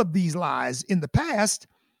all of these lies in the past,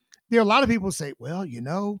 there are a lot of people who say, well,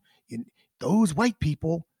 those white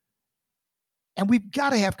people, and we've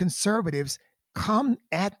got to have conservatives come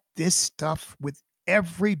at this stuff with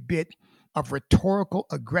every bit of rhetorical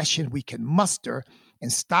aggression we can muster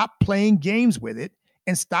and stop playing games with it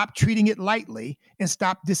and stop treating it lightly and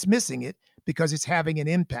stop dismissing it because it's having an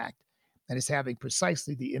impact, and it's having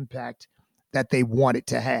precisely the impact that they want it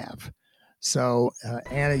to have. So,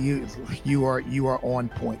 Anna, you are on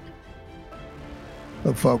point.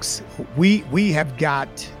 Look, folks, we have got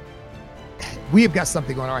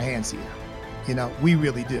something on our hands here. We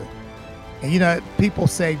really do. And people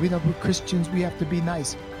say, we're Christians, we have to be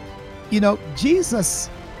nice. Jesus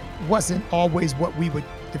wasn't always what we would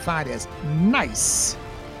define as nice,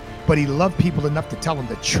 but he loved people enough to tell them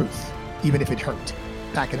the truth, even if it hurt.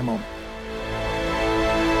 Back in a moment.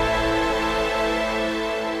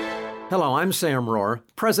 Hello, I'm Sam Rohr,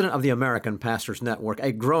 president of the American Pastors Network,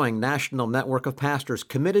 a growing national network of pastors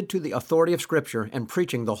committed to the authority of Scripture and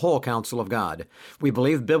preaching the whole counsel of God. We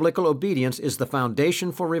believe biblical obedience is the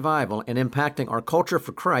foundation for revival, and impacting our culture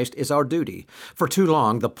for Christ is our duty. For too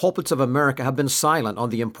long, the pulpits of America have been silent on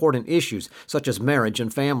the important issues such as marriage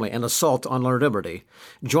and family and assault on our liberty.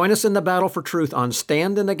 Join us in the battle for truth on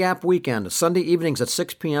Stand in the Gap weekend, Sunday evenings at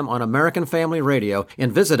 6 p.m. on American Family Radio,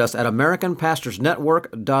 and visit us at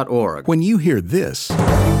AmericanPastorsNetwork.org. When you hear this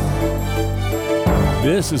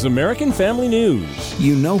is American Family News.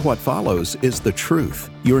 You know what follows is the truth.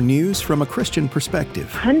 Your news from a Christian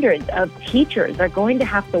perspective. Hundreds of teachers are going to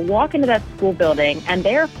have to walk into that school building, and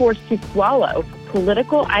they are forced to swallow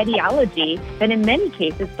political ideology that in many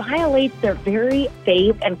cases violates their very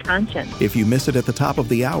faith and conscience. If you miss it at the top of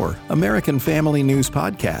the hour, American Family News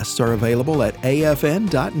podcasts are available at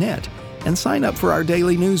afn.net. And sign up for our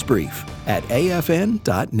daily news brief at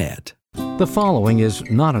afn.net. The following is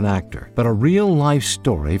not an actor, but a real-life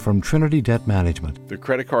story from Trinity Debt Management. The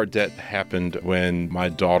credit card debt happened when my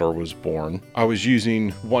daughter was born. I was using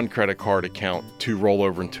one credit card account to roll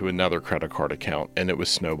over into another credit card account, and it was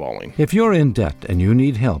snowballing. If you're in debt and you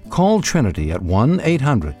need help, call Trinity at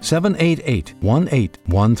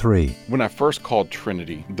 1-800-788-1813. When I first called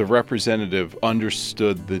Trinity, the representative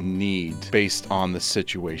understood the need based on the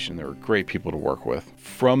situation. They were great people to work with.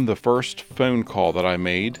 From the first phone call that I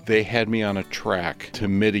made, they had me on a track to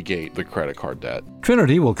mitigate the credit card debt.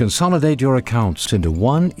 Trinity will consolidate your accounts into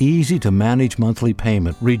one easy-to-manage monthly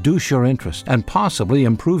payment, reduce your interest, and possibly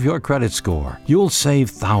improve your credit score. You'll save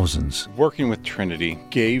thousands. Working with Trinity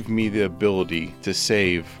gave me the ability to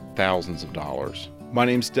save thousands of dollars. My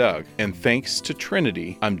name's Doug, and thanks to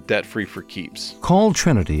Trinity, I'm debt-free for keeps. Call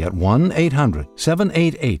Trinity at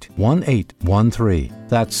 1-800-788-1813.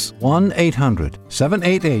 That's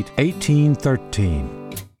 1-800-788-1813.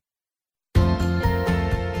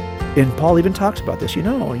 And Paul even talks about this.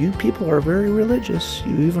 You people are very religious.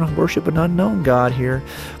 You even worship an unknown God here.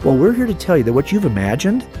 Well, we're here to tell you that what you've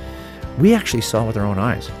imagined, we actually saw with our own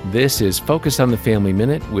eyes. This is Focus on the Family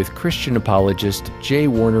Minute with Christian apologist J.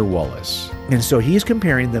 Warner Wallace. And so he's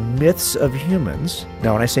comparing the myths of humans,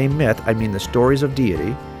 now when I say myth, I mean the stories of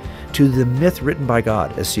deity, to the myth written by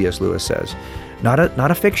God, as C.S. Lewis says. Not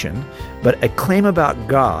a fiction, but a claim about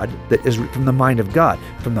God that is from the mind of God,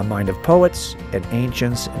 from the mind of poets and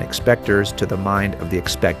ancients and expectors to the mind of the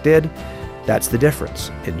expected. That's the difference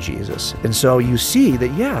in Jesus. And so you see that,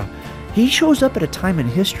 he shows up at a time in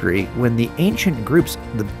history when the ancient groups,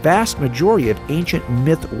 the vast majority of ancient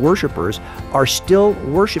myth worshipers, are still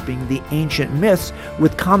worshiping the ancient myths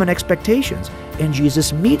with common expectations. And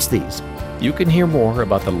Jesus meets these. You can hear more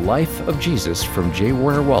about the life of Jesus from J.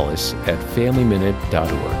 Warner Wallace at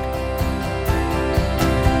FamilyMinute.org.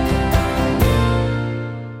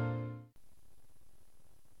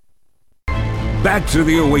 Back to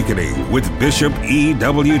the Awakening with Bishop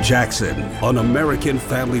E.W. Jackson on American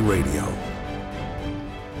Family Radio.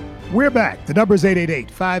 We're back. The number is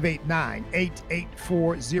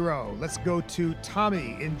 888-589-8840. Let's go to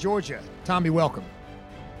Tommy in Georgia. Tommy, welcome.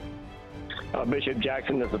 Bishop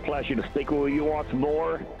Jackson, it's a pleasure to speak with you once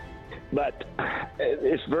more. But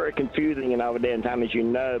it's very confusing in our day and time, as you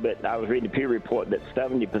know. But I was reading a Pew report that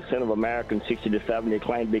 70% of Americans, 60 to 70,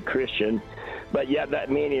 claim to be Christian. But yet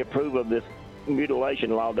that many approve of this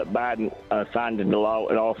mutilation law that Biden signed into law,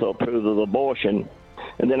 and also approves of abortion.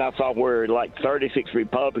 And then I saw where like 36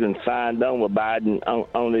 Republicans signed on with Biden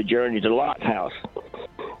on the journey to Lot's house.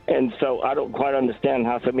 And so I don't quite understand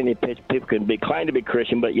how so many people can be claimed to be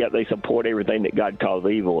Christian, but yet they support everything that God calls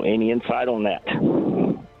evil. Any insight on that?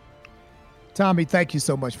 Tommy, thank you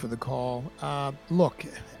so much for the call. Look,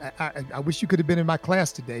 I wish you could have been in my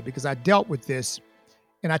class today, because I dealt with this,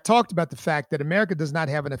 and I talked about the fact that America does not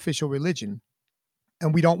have an official religion,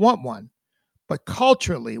 and we don't want one. But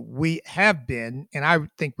culturally, we have been, and I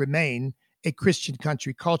think remain, a Christian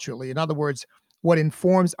country culturally. In other words, what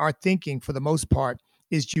informs our thinking for the most part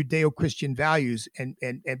is Judeo-Christian values and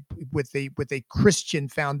with a Christian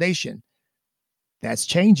foundation. That's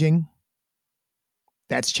changing.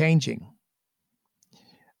 That's changing.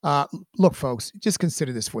 Look, folks, just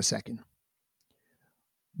consider this for a second.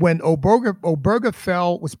 When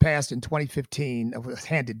Obergefell was passed in 2015, was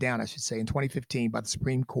handed down, I should say, in 2015 by the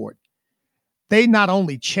Supreme Court, they not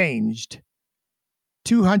only changed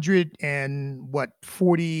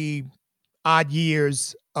 240 odd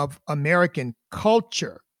years of American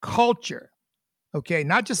culture, okay,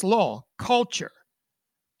 not just law, culture.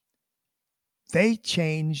 They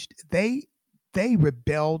changed, they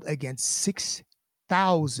rebelled against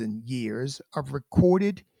 6,000 years of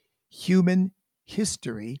recorded human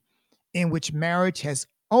history in which marriage has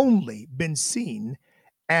only been seen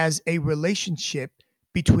as a relationship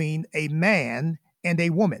between a man and a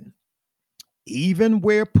woman. Even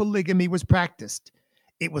where polygamy was practiced,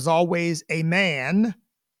 it was always a man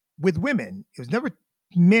with women. It was never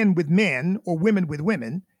men with men or women with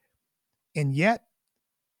women. And yet,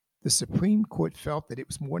 the Supreme Court felt that it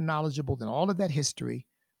was more knowledgeable than all of that history,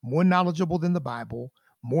 more knowledgeable than the Bible,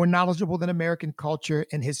 more knowledgeable than American culture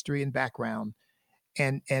and history and background.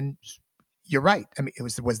 And you're right. I mean,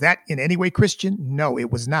 was that in any way Christian? No,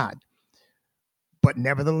 it was not. But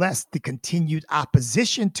nevertheless, the continued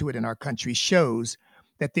opposition to it in our country shows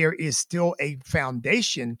that there is still a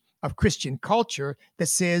foundation of Christian culture that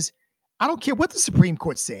says, I don't care what the Supreme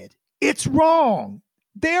Court said. It's wrong.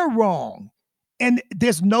 They're wrong. And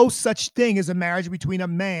there's no such thing as a marriage between a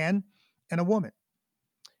man and a woman.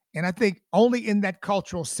 And I think only in that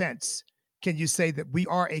cultural sense can you say that we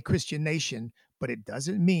are a Christian nation. but it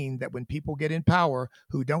doesn't mean that when people get in power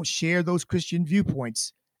who don't share those Christian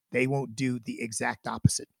viewpoints, they won't do the exact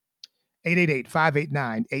opposite.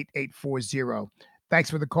 888-589-8840.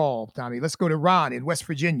 Thanks for the call, Tommy. Let's go to Ron in West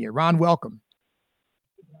Virginia. Ron, welcome.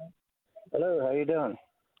 Hello, how you doing?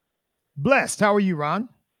 Blessed. How are you, Ron?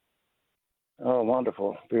 Oh,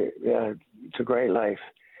 wonderful. Yeah, it's a great life.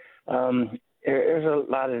 There's a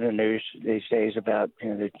lot in the news these days about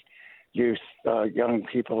the youth, young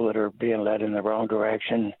people that are being led in the wrong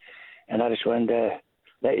direction. And I just wanted to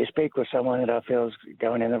let you speak with someone that I feel is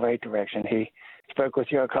going in the right direction. He spoke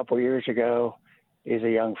with you a couple years ago. He's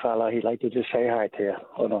a young fella. He'd like to just say hi to you.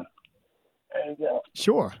 Hold on. There you go.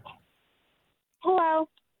 Sure. Hello.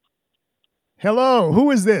 Hello.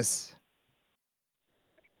 Who is this?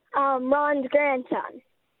 Ron's grandson.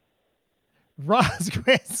 Ron's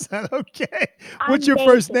grandson. Okay. I'm What's your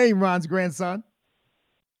Jason. first name, Ron's grandson?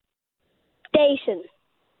 Jason.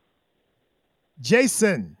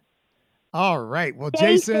 Jason. All right. Well,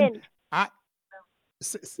 Jason,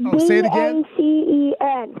 say it again.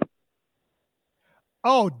 D-A-C-E-N.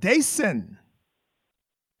 Oh, Dason.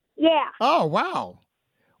 Yeah. Oh, wow.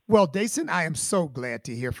 Well, Dason, I am so glad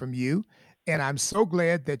to hear from you. And I'm so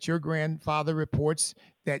glad that your grandfather reports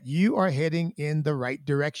that you are heading in the right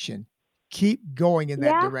direction. Keep going in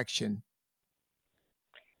that direction.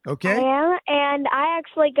 Okay? I am, and I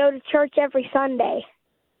actually go to church every Sunday.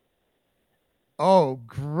 Oh,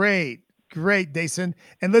 great. Great, Dason.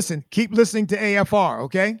 And listen, keep listening to AFR,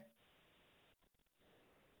 okay?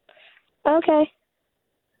 Okay.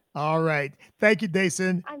 All right. Thank you,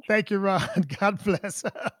 Dason. Thank you, Ron. God bless.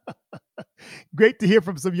 Great to hear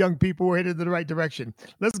from some young people who are headed in the right direction.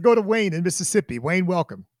 Let's go to Wayne in Mississippi. Wayne,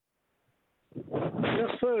 welcome. Yes,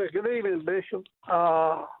 sir. Good evening, Bishop.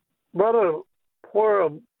 Brother, where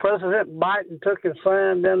President Biden took and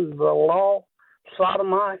signed into the law,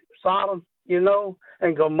 Sodom,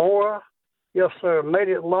 and Gomorrah, yes, sir, made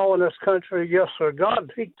it law in this country. Yes, sir.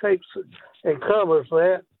 God, he takes it and covers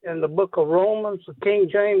that in the book of Romans, the King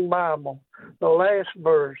James Bible, the last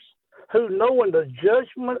verse, who knowing the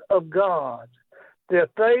judgment of God, that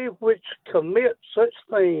they which commit such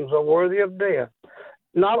things are worthy of death,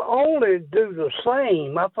 not only do the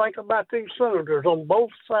same, I think about these senators on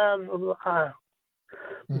both sides of the aisle,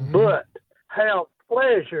 but have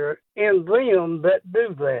pleasure in them that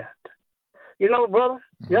do that. You know, brother?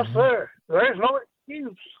 Yes, sir. There's no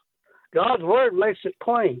excuse. God's word makes it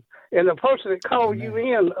plain. And the person that called you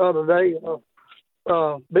in the other day,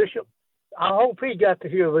 Bishop, I hope he got to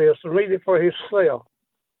hear this and read it for himself.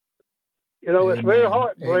 You know, it's very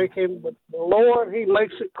heartbreaking, but the Lord, he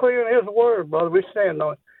makes it clear in his word, brother. We stand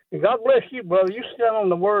on it. And God bless you, brother. You stand on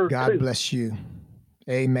the word, God too. bless you.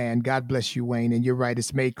 Amen. God bless you, Wayne. And you're right.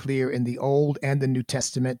 It's made clear in the Old and the New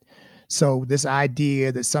Testament. So this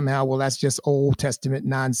idea that somehow, well, that's just Old Testament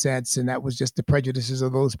nonsense, and that was just the prejudices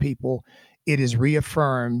of those people, it is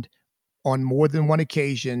reaffirmed on more than one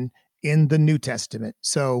occasion in the New Testament.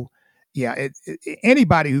 So, yeah,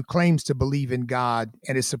 anybody who claims to believe in God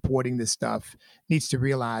and is supporting this stuff needs to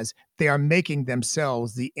realize they are making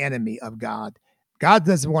themselves the enemy of God. God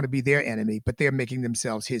doesn't want to be their enemy, but they're making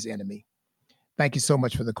themselves his enemy. Thank you so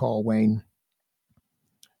much for the call, Wayne.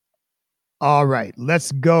 All right,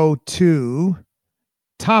 let's go to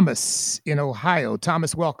Thomas in Ohio.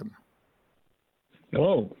 Thomas, welcome.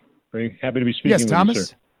 Hello. Very happy to be speaking yes, with Thomas. you,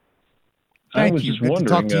 sir. Thank I was you. just Good wondering,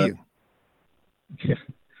 to talk to you.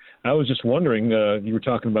 I was just wondering, you were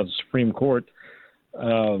talking about the Supreme Court.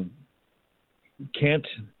 Can't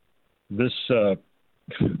this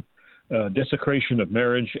Desecration of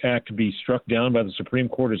Marriage Act be struck down by the Supreme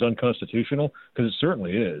Court as unconstitutional? Because it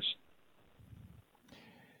certainly is.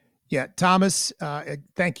 Yeah, Thomas,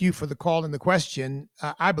 thank you for the call and the question.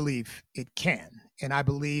 I believe it can, and I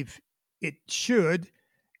believe it should,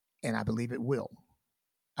 and I believe it will.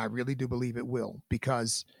 I really do believe it will,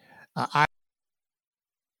 because I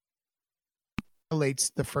violates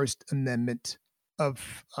the First Amendment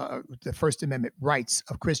of the First Amendment rights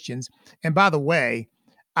of Christians. And by the way,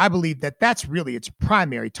 I believe that that's really its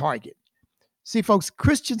primary target. See, folks,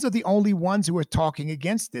 Christians are the only ones who are talking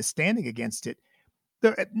against this, standing against it.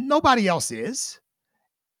 Nobody else is.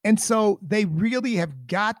 And so they really have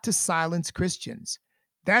got to silence Christians.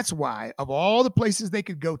 That's why, of all the places they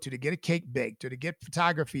could go to get a cake baked or to get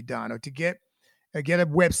photography done or to get a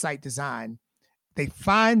website design, they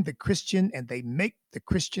find the Christian and they make the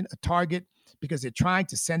Christian a target because they're trying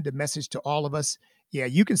to send a message to all of us. Yeah,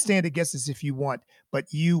 you can stand against us if you want,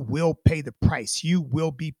 but you will pay the price. You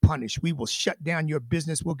will be punished. We will shut down your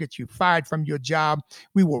business. We'll get you fired from your job.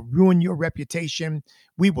 We will ruin your reputation.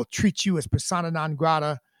 We will treat you as persona non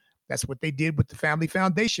grata. That's what they did with the Family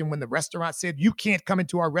Foundation when the restaurant said, you can't come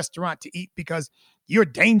into our restaurant to eat because you're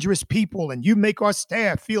dangerous people and you make our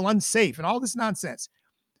staff feel unsafe and all this nonsense.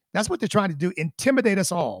 That's what they're trying to do, intimidate us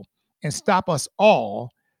all and stop us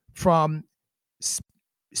all from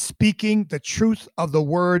speaking the truth of the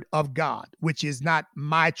word of God, which is not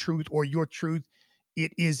my truth or your truth.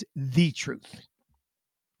 It is the truth.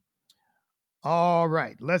 All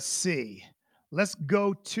right, let's see. Let's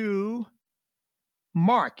go to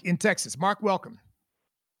Mark in Texas. Mark, welcome.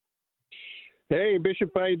 Hey,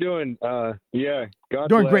 Bishop, how you doing? God doing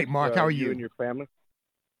bless, great, Mark. How are you? And your family.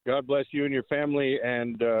 God bless you and your family,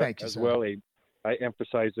 and thank you, as sir. well. I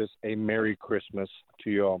emphasize this: a Merry Christmas to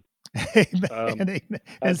you all. Amen. And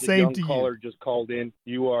as same a young to caller you. just called in,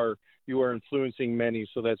 you are influencing many,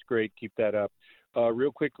 so that's great. Keep that up.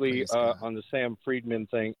 Real quickly on the Sam Friedman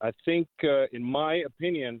thing, I think, in my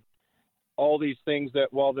opinion, all these things that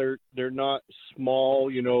while they're not small,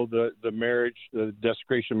 the marriage, the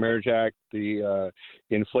Desecration of Marriage Act, the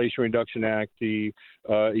Inflation Reduction Act, the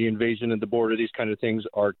invasion of the border, these kind of things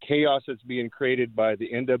are chaos that's being created by the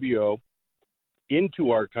NWO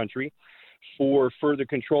into our country for further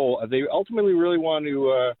control. They ultimately really want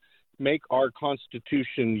to make our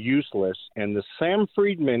Constitution useless, and the Sam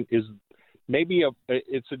Friedman is maybe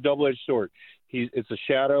it's a double-edged sword. It's a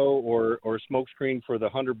shadow or a smokescreen for the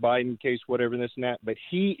Hunter Biden case, whatever this and that. But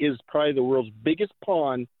he is probably the world's biggest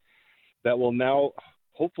pawn that will now,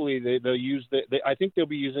 hopefully, they'll use I think they'll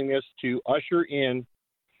be using this to usher in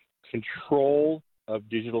control of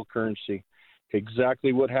digital currency.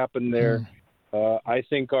 Exactly what happened there. I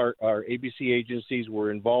think our ABC agencies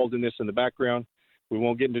were involved in this in the background. We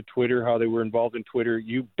won't get into Twitter, how they were involved in Twitter.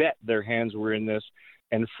 You bet their hands were in this.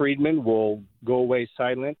 And Friedman will go away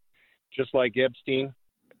silent, just like Epstein,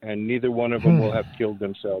 and neither one of them will have killed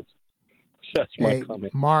themselves. That's my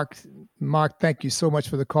comment. Mark, thank you so much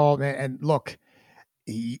for the call. And look,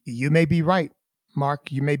 you may be right,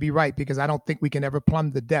 Mark. You may be right, because I don't think we can ever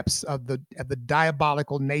plumb the depths of the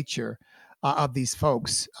diabolical nature of these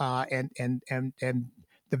folks and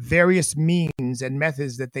the various means and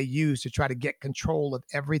methods that they use to try to get control of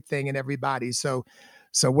everything and everybody. So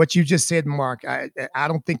what you just said, Mark, I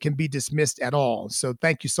don't think can be dismissed at all. So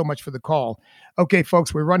thank you so much for the call. Okay,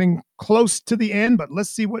 folks, we're running close to the end, but let's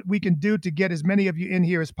see what we can do to get as many of you in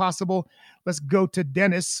here as possible. Let's go to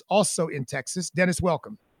Dennis, also in Texas. Dennis,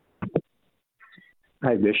 welcome.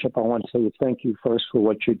 Hi, Bishop. I want to say thank you first for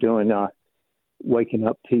what you're doing, waking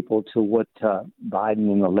up people to what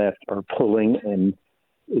Biden and the left are pulling. And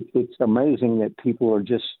it's amazing that people are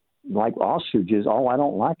just like ostriches. Oh, I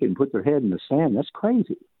don't like it, and put their head in the sand. That's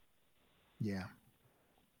crazy. Yeah,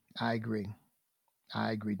 I agree,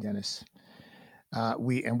 Dennis.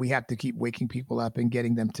 We have to keep waking people up and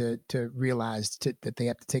getting them to realize that they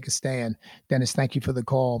have to take a stand. Dennis, thank you for the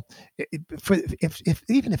call.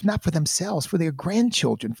 Even if not for themselves, for their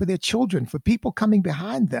grandchildren, for their children, for people coming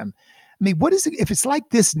behind them. I mean, what is it if it's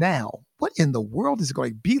like this now? What in the world is it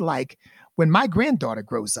going to be like when my granddaughter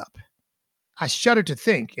grows up? I shudder to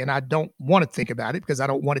think, and I don't want to think about it because I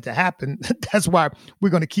don't want it to happen. That's why we're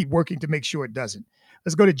going to keep working to make sure it doesn't.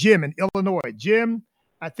 Let's go to Jim in Illinois. Jim,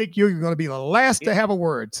 I think you're going to be the last to have a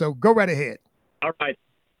word, so go right ahead. All right.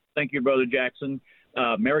 Thank you, Brother Jackson.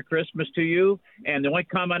 Merry Christmas to you. And the only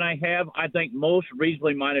comment I have, I think most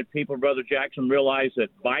reasonably minded people, Brother Jackson, realize that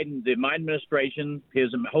the Biden administration, his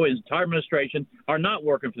entire administration, are not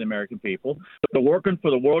working for the American people. They're working for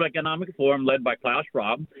the World Economic Forum led by Klaus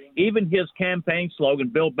Schwab. Even his campaign slogan,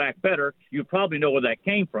 Build Back Better, you probably know where that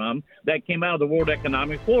came from. That came out of the World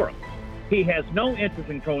Economic Forum. He has no interest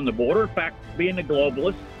in controlling the border. In fact, being a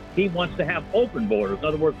globalist, he wants to have open borders. In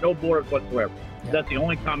other words, no borders whatsoever. Yeah. That's the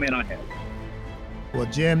only comment I have. Well,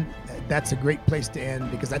 Jim, that's a great place to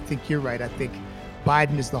end because I think you're right. I think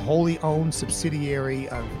Biden is the wholly owned subsidiary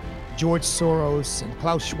of George Soros and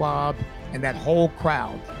Klaus Schwab and that whole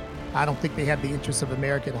crowd. I don't think they have the interests of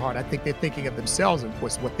America at heart. I think they're thinking of themselves and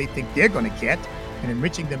what they think they're going to get and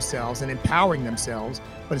enriching themselves and empowering themselves.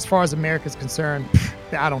 But as far as America's concerned,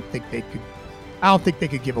 I don't think they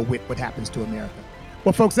could give a whit what happens to America.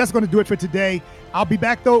 Well, folks, that's going to do it for today. I'll be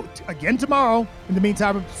back, though, again tomorrow. In the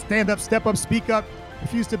meantime, stand up, step up, speak up,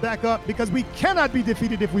 refuse to back up, because we cannot be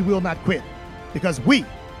defeated if we will not quit, because we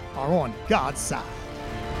are on God's side.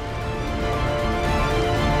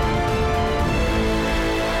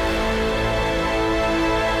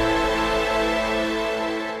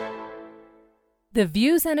 The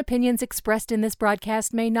views and opinions expressed in this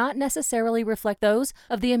broadcast may not necessarily reflect those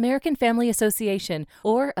of the American Family Association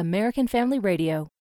or American Family Radio.